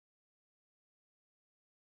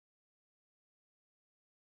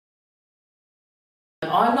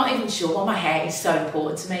I'm not even sure why my hair is so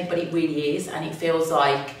important to me, but it really is, and it feels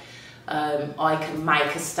like I can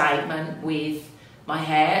make a statement with my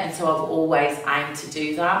hair, and so I've always aimed to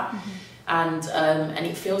do that. And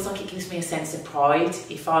it feels like it gives me a sense of pride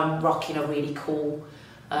if I'm rocking a really cool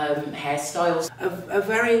hairstyle. A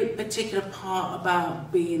very particular part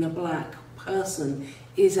about being a black person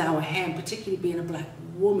is our hair, and particularly being a black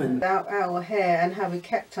woman. About our hair and how we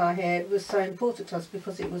kept our hair, it was so important to us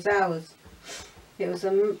because it was ours. It was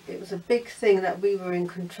a big thing that we were in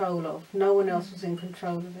control of. No one else was in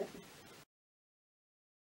control of it.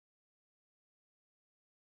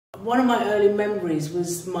 One of my early memories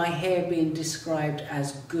was my hair being described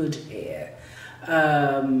as good hair.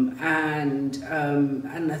 And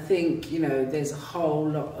I think, you know, there's a whole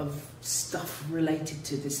lot of stuff related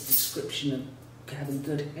to this description of having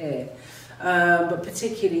good hair. But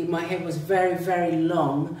particularly my hair was very, very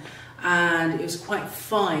long, and it was quite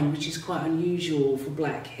fine, which is quite unusual for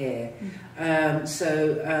black hair. That's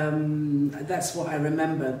what I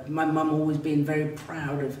remember. My mum always being very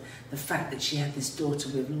proud of the fact that she had this daughter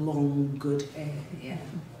with long, good hair. Yeah.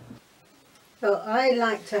 Well, I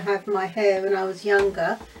liked to have my hair when I was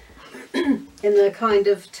younger in the kind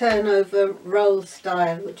of turnover roll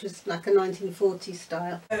style, which was like a 1940s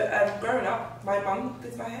style. So, growing up, my mum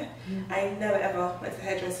did my hair. I never ever went to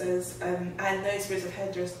hairdressers. I had no experience of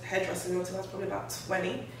hairdressing until I was probably about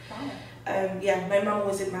 20. Wow. Yeah, my mum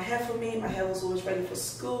always did my hair for me. My hair was always ready for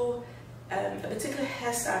school. A particular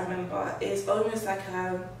hairstyle I remember is almost like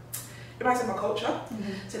it reminds me of my culture.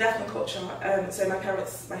 So that's my culture. So my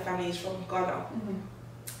family is from Ghana.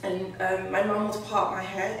 And my mum would part my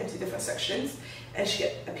hair into different sections, and she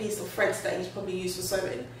get a piece of thread that you probably use for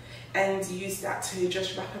sewing, and use that to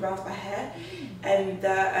just wrap around my hair. And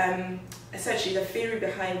essentially the theory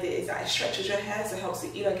behind it is that it stretches your hair, so it helps to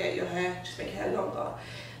elongate your hair, just make your hair longer,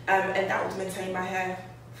 and that would maintain my hair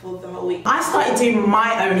for the whole week. I started doing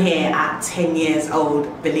my own hair at 10 years old,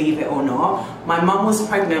 believe it or not. My mum was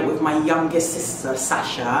pregnant with my youngest sister,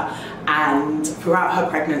 Sasha, and throughout her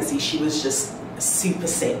pregnancy she was just super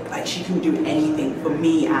sick. Like, she couldn't do anything for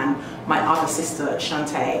me and my other sister,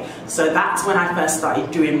 Shantae. So that's when I first started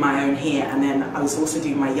doing my own hair, and then I was also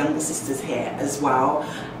doing my younger sister's hair as well.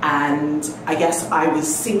 And I guess I was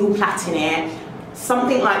single plaiting it,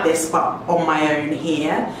 something like this, but on my own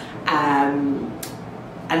hair.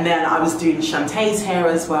 And then I was doing Shantae's hair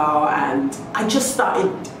as well, and I just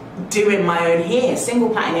started doing my own hair, single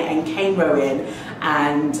plaiting it and cane rowing.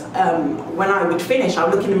 And when I would finish, I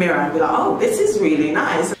would look in the mirror and be like, oh, this is really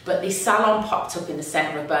nice. But this salon popped up in the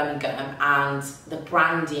centre of Birmingham, and the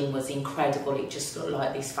branding was incredible. It just looked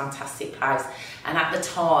like this fantastic place. And at the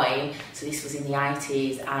time, so this was in the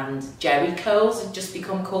 80s, and jerry curls had just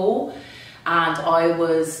become cool. And I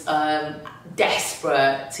was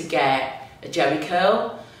desperate to get a jerry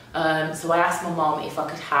curl. So I asked my mum if I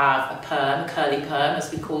could have a perm, a curly perm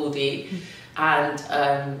as we called it,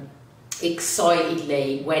 and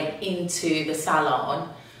excitedly went into the salon,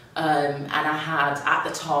 and I had at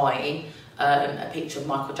the time a picture of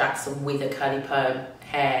Michael Jackson with a curly perm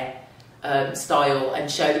hair style,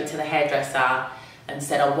 and showed it to the hairdresser and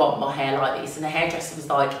said, I want my hair like this. And the hairdresser was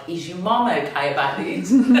like, is your mum okay about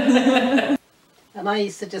this? And I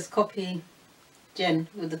used to just copy Jen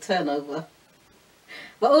with the turnover.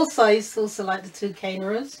 But also I used to also like the two cane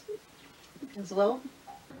rows as well.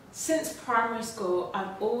 Since primary school,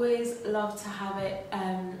 I've always loved to have it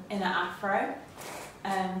in an afro.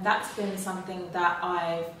 That's been something that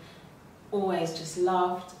I've always just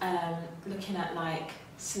loved, looking at like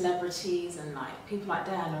celebrities and like people like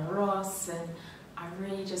Diana Ross, and I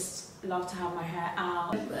really just love to have my hair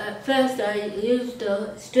out. At first I used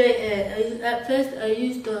the straight hair. At first I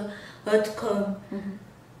used the hot comb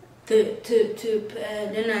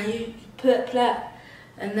then I used put plait,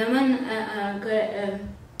 and then when I got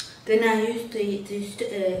then I used the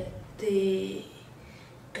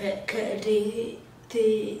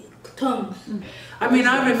tongs. I mean,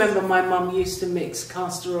 I remember my mum used to mix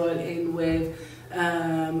castor oil in with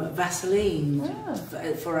Vaseline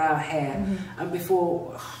for our hair, and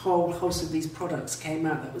before a whole host of these products came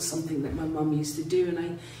out, that was something that my mum used to do, and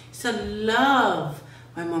I used to love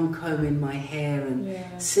my mum combing my hair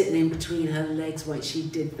and sitting in between her legs while she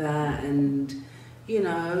did that, and you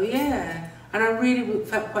know, and I really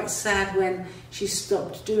felt quite sad when she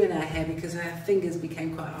stopped doing her hair, because her fingers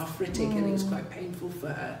became quite arthritic and it was quite painful for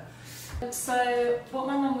her. So what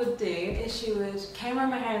my mum would do is she would comb around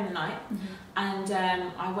my hair in the night, and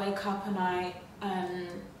I wake up and I,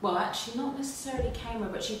 well actually not necessarily comb her,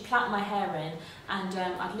 but she'd plait my hair in, and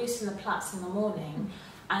I'd loosen the plaits in the morning,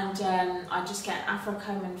 and I just get an Afro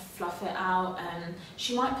comb and fluff it out. And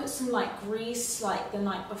she might put some like grease like the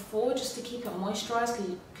night before just to keep it moisturised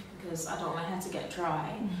because I don't want my hair to get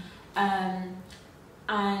dry.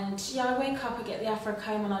 And yeah, I wake up, I get the Afro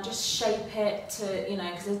comb and I just shape it to, you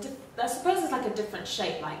know, because I suppose there's like a different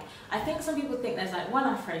shape. Like, I think some people think there's like one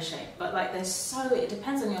Afro shape, but like it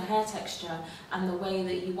depends on your hair texture and the way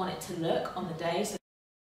that you want it to look on the day. So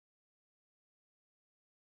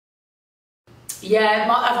yeah,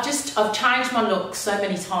 I've changed my look so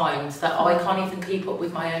many times that I can't even keep up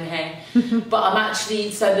with my own hair. But I'm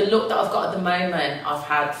actually, so the look that I've got at the moment, I've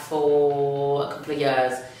had for a couple of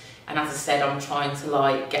years. And as I said, I'm trying to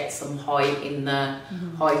like get some height in the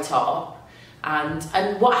high top. And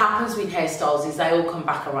what happens with hairstyles is they all come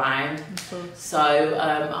back around.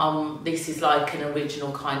 So this is like an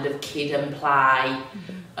original kind of kid and play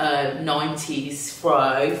 90s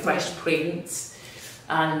fro, fresh prints.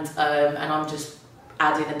 And I'm just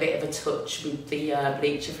adding a bit of a touch with the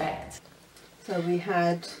bleach effect. So we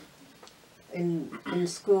had, in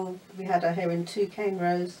school, we had our hair in 2 cane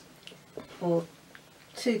rows, or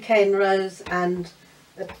 2 cane rows and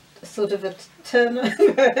a sort of a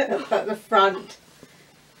turnover at the front,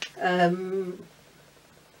 afro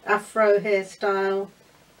hairstyle,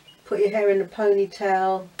 put your hair in a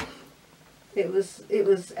ponytail. It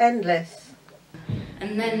was endless.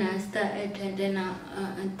 And then I started, and then I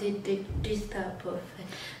did this type of.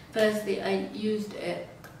 Firstly, I used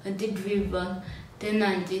I did ribbon, then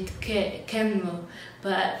I did camel.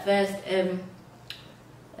 But at first,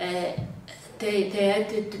 they had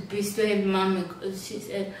to persuade Mummy because she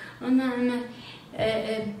said, "Oh no,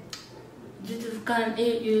 you can't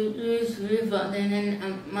use ribbon." And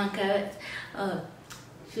then my carrot,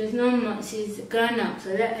 she's not, she's grown up, so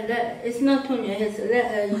it's not on your head, so let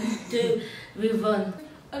her do ribbon.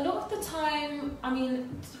 A lot of the time, I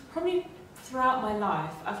mean, probably throughout my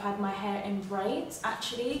life, I've had my hair in braids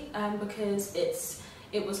actually, because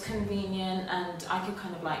it was convenient and I could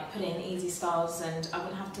kind of like put it in easy styles and I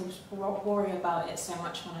wouldn't have to worry about it so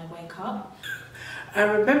much when I wake up. I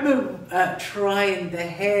remember trying the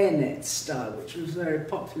hairnet style, which was very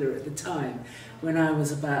popular at the time when I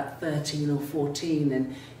was about 13 or 14,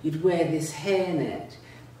 and you'd wear this hairnet,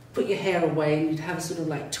 put your hair away, and you'd have a sort of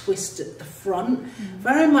like twist at the front.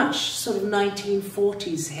 Very much sort of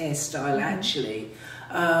 1940s hairstyle actually.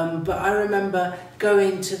 But I remember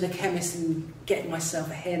going to the chemist and getting myself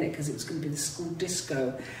a hairnet because it was going to be the school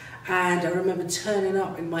disco. And I remember turning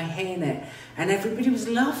up in my hairnet and everybody was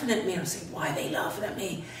laughing at me. I was saying, why are they laughing at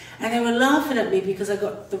me? And they were laughing at me because I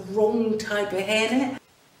got the wrong type of hairnet.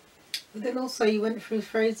 But then also you went through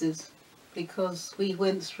phases, because we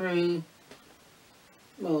went through,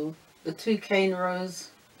 well, the 2 cane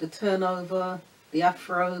rows, the turnover, the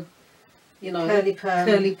afro, you know,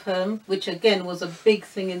 curly perm, which again was a big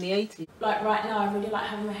thing in the 80s. Like right now, I really like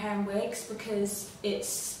having my hair in wigs because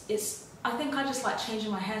I think I just like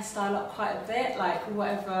changing my hairstyle up quite a bit, like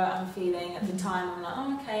whatever I'm feeling at the time. I'm like,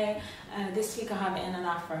 oh, okay, this week I have it in an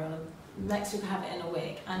afro, next week I have it in a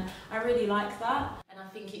wig, and I really like that. And I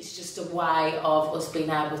think it's just a way of us being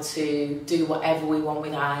able to do whatever we want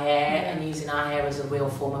with our hair and using our hair as a real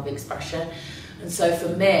form of expression. And so for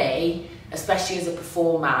me, especially as a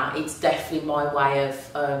performer, it's definitely my way of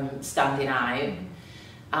standing out.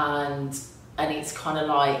 And it's kind of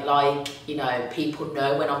like, you know, people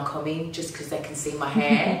know when I'm coming just because they can see my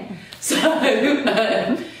hair. So,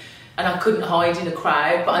 and I couldn't hide in a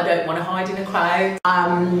crowd, but I don't want to hide in a crowd.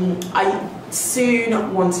 I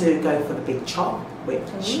soon want to go for the big chop, which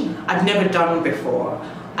I've never done before.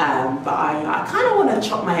 But I kind of want to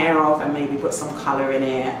chop my hair off and maybe put some colour in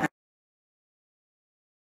it.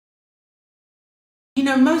 You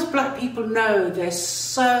know, most black people know there's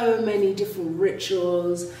so many different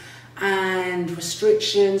rituals and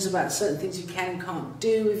restrictions about certain things you can and can't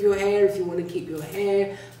do with your hair if you want to keep your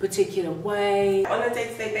hair a particular way. On a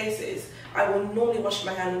day-to-day basis, I will normally wash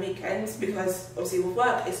my hair on the weekends because obviously with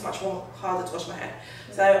work it's much more harder to wash my hair.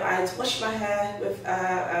 So I'd wash my hair with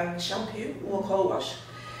shampoo or cold wash,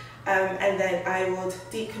 and then I would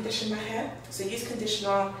deep condition my hair. So use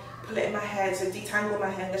conditioner, put it in my hair, so detangle my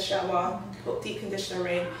hair in the shower, put deep conditioner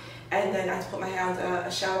in, and then I put my hair under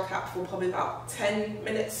a shower cap for probably about 10 to 20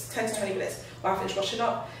 minutes while I finish washing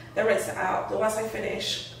up. Then rinse it out. Then once I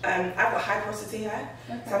finish, I've got high porosity hair,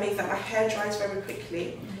 so that means that my hair dries very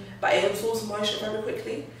quickly, but it absorbs moisture very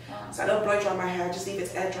quickly. So I don't blow dry my hair, just leave it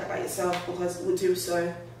to air dry by itself because it will do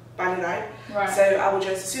so by the night. So I will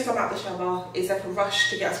just, as soon as I'm out the shower, it's like a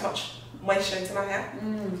rush to get as much moisture into my hair.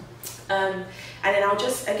 And then I'll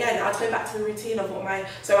just, again, I'll go back to the routine of what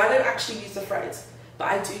so I don't actually use the threads, but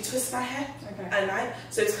I do twist my hair at night.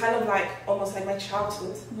 So it's kind of like almost like my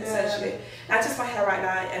childhood, essentially. And I twist my hair at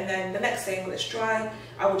night, and then the next day when it's dry,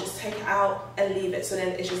 I will just take it out and leave it, so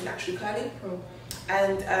then it's just naturally curly.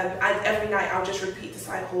 And every night I'll just repeat the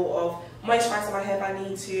cycle of moisturising my hair if I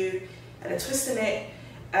need to, and then twisting it,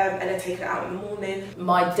 and then taking it out in the morning.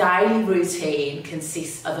 My daily routine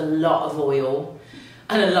consists of a lot of oil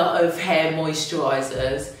and a lot of hair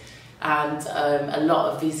moisturisers, and a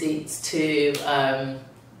lot of visits to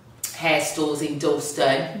hair stores in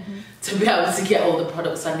Dalston to be able to get all the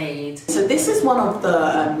products I need. So this is one of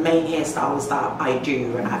the main hairstyles that I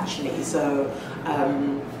do actually. So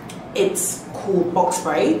it's called box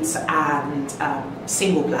braids and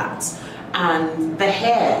single plaits, and the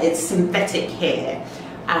hair, it's synthetic hair,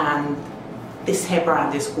 and this hair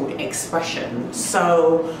brand is called Expression.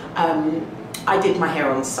 So I did my hair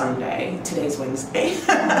on Sunday, today's Wednesday,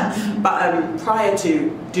 but prior to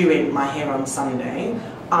doing my hair on Sunday,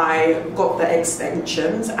 I got the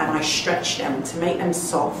extensions and I stretched them to make them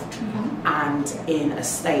soft and in a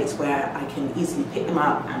state where I can easily pick them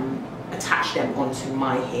up and attach them onto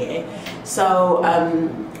my hair. So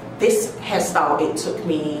this hairstyle, it took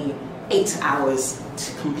me 8 hours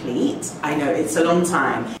to complete. I know it's a long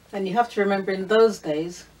time. And you have to remember, in those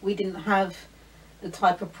days we didn't have the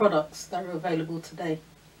type of products that are available today.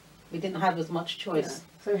 We didn't have as much choice.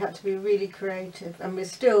 So we had to be really creative, and we're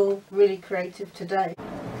still really creative today.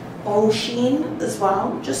 Oil sheen as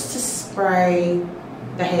well, just to spray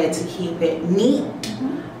the hair to keep it neat.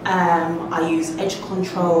 I use edge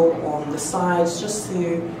control on the sides just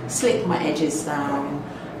to slick my edges down,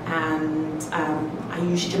 and I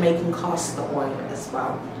use Jamaican castor oil as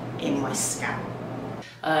well in my scalp.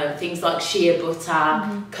 Things like shea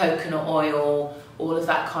butter, coconut oil, all of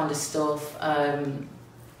that kind of stuff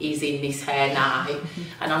is in this hair now,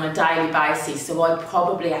 and on a daily basis. So I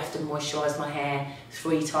probably have to moisturise my hair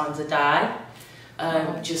 3 times a day,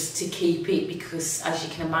 just to keep it, because as you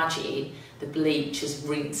can imagine, the bleach has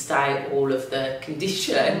rinsed out all of the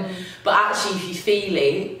condition. But actually, if you feel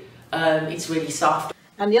it, it's really soft.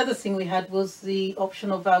 And the other thing we had was the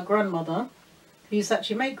option of our grandmother, who used to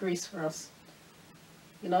actually make grease for us.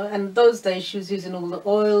 You know, and those days she was using all the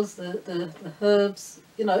oils, the herbs,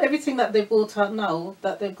 you know, everything that they bought out now,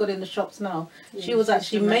 that they've got in the shops now. She was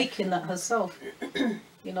actually making that herself,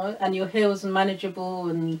 you know, and your hair was manageable,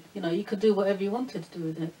 and, you know, you could do whatever you wanted to do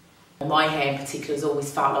with it. My hair in particular has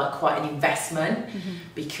always felt like quite an investment,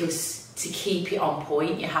 because to keep it on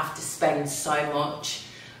point you have to spend so much,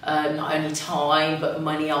 not only time but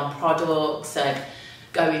money on products, and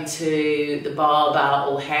going to the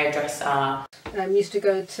barber or hairdresser. Used to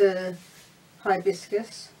go to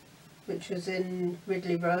Hibiscus, which was in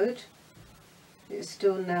Ridley Road. It's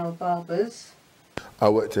still now Barbers. I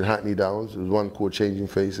worked in Hackney Downs. There was one called Changing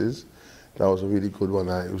Faces. That was a really good one.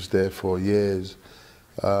 I was there for years.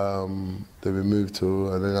 Then we moved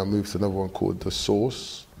to, and then I moved to another one called The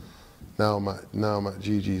Source. Now I'm at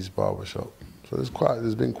Gigi's barbershop. So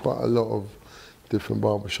there's been quite a lot of different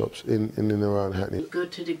barbershops in and around Hackney. Go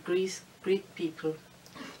to the Greek people.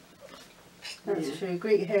 That's true.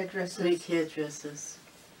 Greek hairdressers. Greek hairdressers.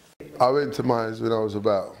 I went to mine when I was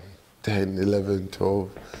about 10, 11,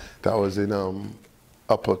 12. That was in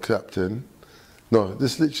Upper Clapton. No,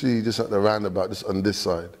 this literally just at the roundabout, just on this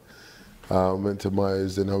side. Went to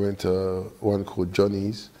Myers, then I went to one called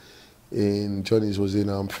Johnny's. Johnny's was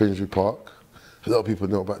in Finsbury Park. A lot of people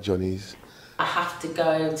know about Johnny's. I have to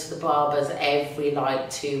go to the barbers every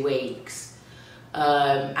like 2 weeks.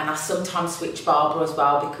 And I sometimes switch barber as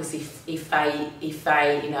well, because if they,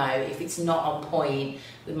 you know, if it's not on point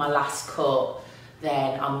with my last cut,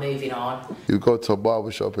 then I'm moving on. You go to a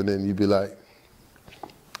barber shop and then you'd be like,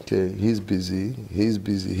 okay, he's busy, he's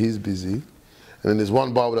busy, he's busy. And then there's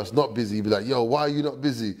one barber that's not busy, you'd be like, yo, why are you not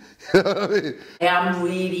busy? You know what I mean? I'm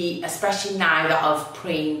really, especially now that I've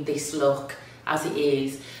preened this look as it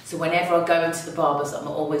is, so whenever I go into the barbers, I'm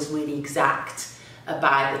always really exact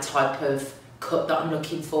about the type of cut that I'm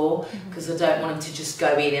looking for, because I don't want them to just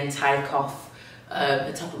go in and take off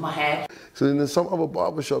the top of my hair. So then there's some other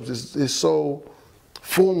barbershops, it's so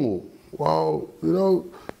formal. Well, you know,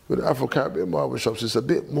 with the Afro-Caribbean barbershops, it's a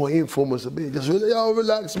bit more informal, it's a bit just, yo,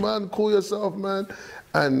 relax, man, cool yourself, man.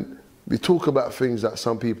 And we talk about things that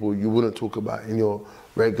some people you wouldn't talk about in your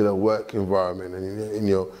regular work environment and in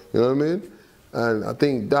your, you know what I mean? And I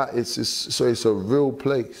think that it's just, so it's a real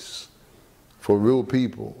place for real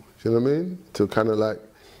people, you know what I mean? To kind of like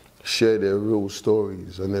share their real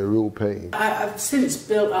stories and their real pain. I've since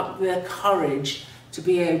built up the courage to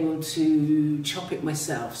be able to chop it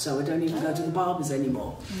myself, so I don't even go to the barbers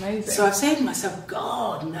anymore. Amazing. So I've said to myself,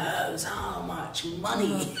 God knows how much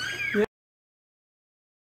money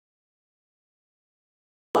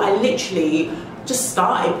literally just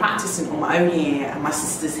started practicing on my own hair and my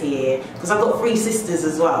sister's hair, because I've got 3 sisters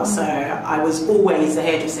as well, so I was always the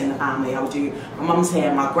hairdresser in the family. I would do my mum's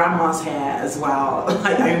hair, my grandma's hair as well.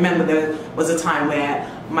 Like, I remember there was a time where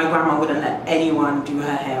my grandma wouldn't let anyone do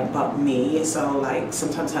her hair but me, so like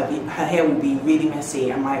sometimes her hair would be really messy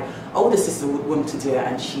and my older sister would want to do it,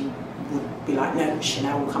 and she would be like, no,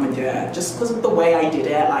 Chanel will come and do it, just because of the way I did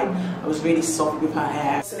it. Like, I was really soft with her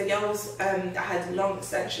hair. So the girls that had long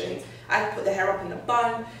extensions, I'd put the hair up in a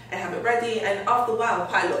bun and have it ready, and after a while,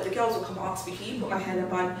 quite a lot of the girls would come and ask me, can you put my hair in a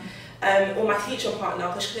bun? Or my teacher partner,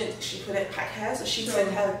 because she couldn't pack hair, so she'd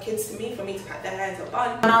send her kids to me for me to pack their hair into a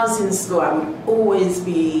bun. When I was in school, I would always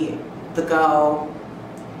be the girl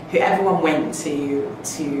who everyone went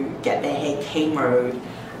to get their hair cane road,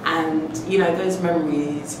 and you know, those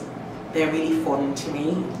memories, they're really fond to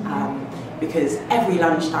me, because every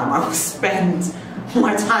lunchtime I would spend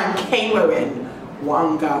my time cane rowing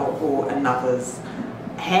one girl or another's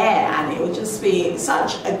hair, and it would just be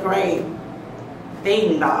such a great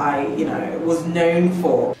thing that I, you know, was known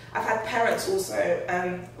for. I've had parents also,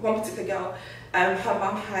 one particular girl, her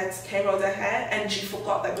mum had cane rolled her hair and she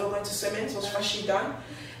forgot that we were going to swimming, so it was freshly done,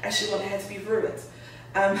 and she wanted her hair to be ruined.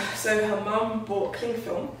 So her mum bought cling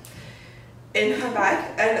film in her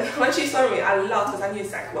bag, and when she saw me, I laughed because I knew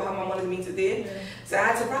exactly what her mum wanted me to do. So I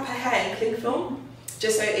had to wrap her hair in cling film,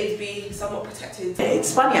 just so it'd be somewhat protected.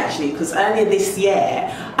 It's funny actually, because earlier this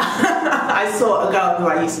year, I saw a girl who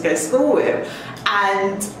I used to go to school with,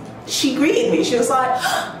 and she greeted me. She was like,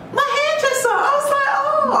 my hairdresser. I was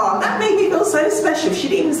like, oh, that made me feel so special. She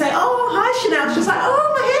didn't even say, oh, hi Chanel. She was like,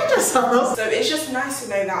 oh, my hairdresser. So it's just nice to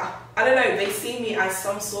know that, I don't know, they see me as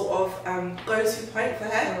some sort of go-to point for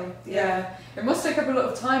hair. Yeah. It must take up a lot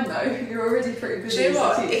of time though. You're already pretty busy. Do you know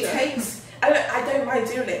what? As a teacher. It takes, I don't mind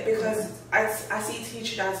doing it, because I see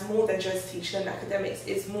teaching as more than just teaching them academics.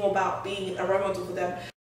 It's more about being a role model for them.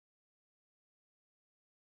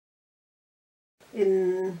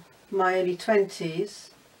 In my early 20s,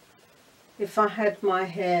 if I had my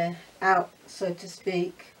hair out, so to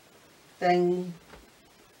speak, then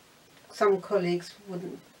some colleagues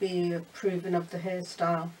wouldn't be approving of the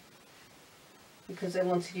hairstyle because they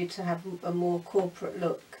wanted you to have a more corporate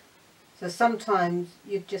look. So sometimes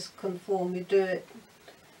you just conform, you do it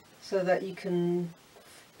so that you can,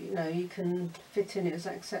 you know, you can fit in it as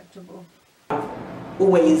acceptable. I've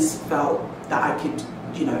always felt that I could,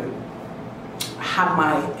 you know, have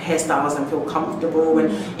my hairstyles and feel comfortable,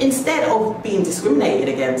 and instead of being discriminated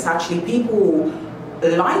against, actually people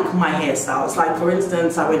like my hairstyles. Like, for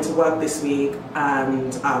instance, I went to work this week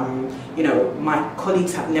and you know, my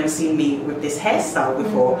colleagues have never seen me with this hairstyle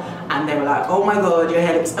before, and they were like, oh my god, your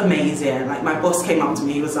hair looks amazing. Like, my boss came up to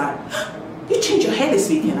me, he was like, you changed your hair this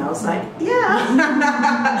weekend? I was like,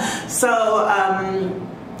 yeah. So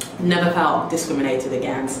never felt discriminated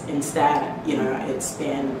against. Instead, you know, it's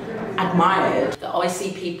been admired. I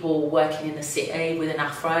see people working in the city with an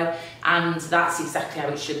afro, and that's exactly how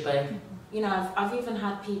it should be. You know, I've even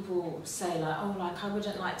had people say like, oh, like I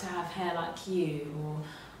wouldn't like to have hair like you, or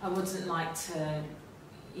I wouldn't like to,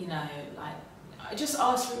 you know, like, I just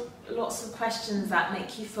ask lots of questions that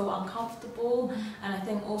make you feel uncomfortable. And I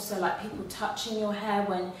think also like people touching your hair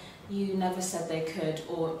when you never said they could,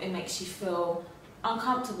 or it makes you feel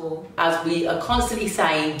uncomfortable. As we are constantly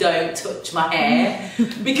saying, don't touch my hair,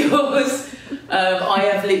 because I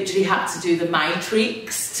have literally had to do the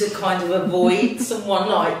matrix to kind of avoid someone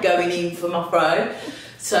like going in for my fro.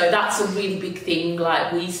 So that's a really big thing.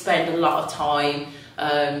 Like, we spend a lot of time,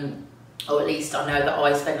 or at least I know that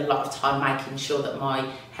I spend a lot of time making sure that my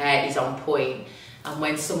hair is on point. And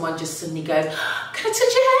when someone just suddenly goes, can I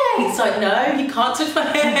touch your hair? It's like, no, you can't touch my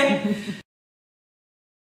hair.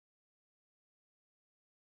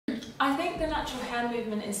 I think the natural hair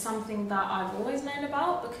movement is something that I've always known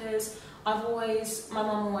about, because my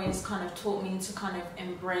mum always kind of taught me to kind of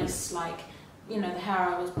embrace, like, you know, the hair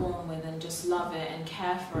I was born with, and just love it and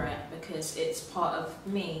care for it, because it's part of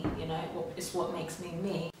me, you know, it's what makes me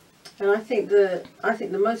me. And I think the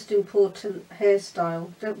most important hairstyle,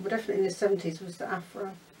 definitely in the 70s, was the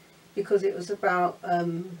afro, because it was about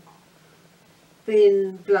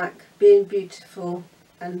being black, being beautiful,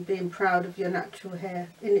 and being proud of your natural hair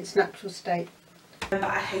in its natural state. But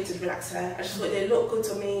I hated relaxed hair. I just thought they looked good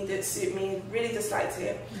to me, didn't suit me, really disliked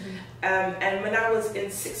it. And when I was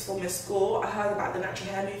in sixth form in school, I heard about the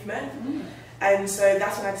natural hair movement. And so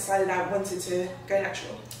that's when I decided I wanted to go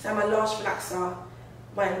natural. So my last relaxer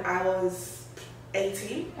when I was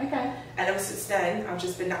 18. Okay. And ever since then, I've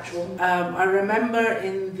just been natural. I remember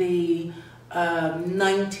in the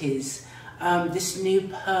 90s, this new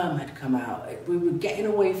perm had come out. We were getting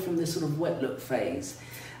away from the sort of wet look phase,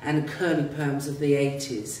 and curly perms of the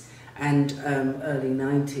 80s and early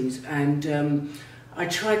 90s. And I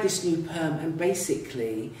tried this new perm, and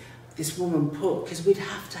basically this woman put, because we'd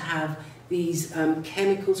have to have these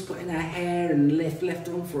chemicals put in our hair and left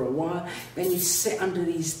on for a while. Then you sit under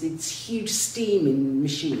these huge steaming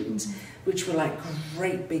machines, which were like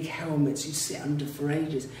great big helmets you sit under for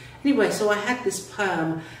ages. Anyway, so I had this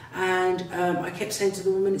perm, and I kept saying to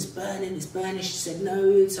the woman, it's burning, it's burning. She said, no,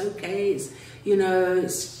 it's okay, it's, you know,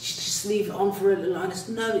 it's, just leave it on for a little while. I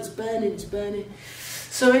said, no, it's burning, it's burning.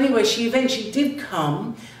 So anyway, she eventually did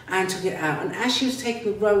come and took it out, and as she was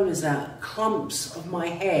taking the rollers out, clumps of my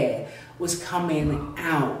hair was coming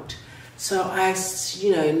out. So I,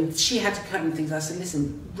 you know, and she had to cut and things. I said,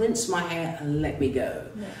 listen, rinse my hair and let me go.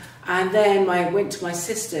 Yeah. And then I went to my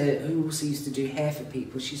sister, who also used to do hair for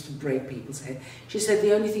people. She used to braid people's hair. She said,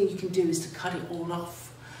 the only thing you can do is to cut it all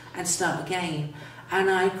off and start again. And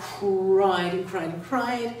I cried and cried and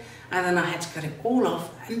cried. And then I had to cut it all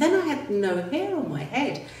off. And then I had no hair on my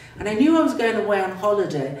head. And I knew I was going away on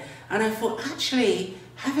holiday. And I thought, actually,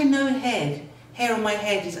 having no hair on my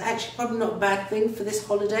head is actually probably not a bad thing for this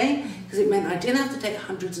holiday, because it meant I didn't have to take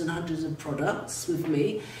hundreds and hundreds of products with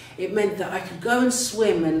me. It meant that I could go and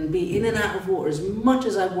swim and be in and out of water as much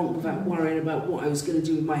as I want without worrying about what I was going to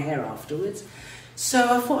do with my hair afterwards.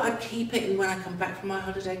 So I thought I'd keep it, and when I come back from my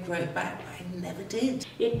holiday, grow it back, but I never did.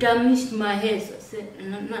 It damaged my hair, so I said,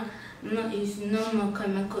 I'm not using normal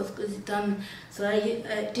chemicals because it damaged. So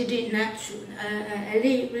I did it natural. I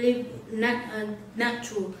leave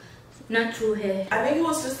natural hair. I think it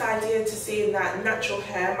was just the idea to seeing that natural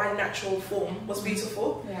hair, my natural form, was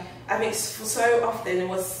beautiful. Yeah. I think so often it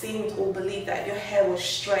was seen or believed that your hair was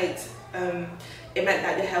straight. It meant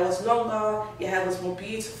that your hair was longer, your hair was more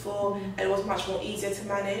beautiful, and it was much more easier to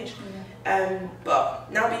manage. Yeah.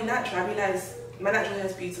 But now being natural, I realise my natural hair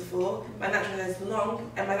is beautiful, my natural hair is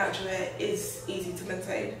long, and my natural hair is easy to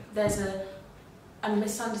maintain. There's a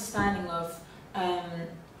misunderstanding of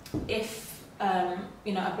if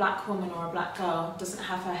you know, a black woman or a black girl doesn't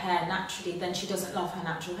have her hair naturally, then she doesn't love her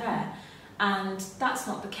natural hair. And that's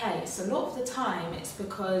not the case. A lot of the time it's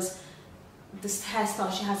because this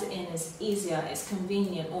hairstyle she has it in is easier, it's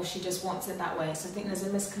convenient, or she just wants it that way. So I think there's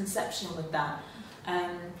a misconception with that.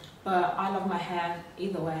 But I love my hair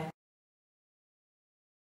either way.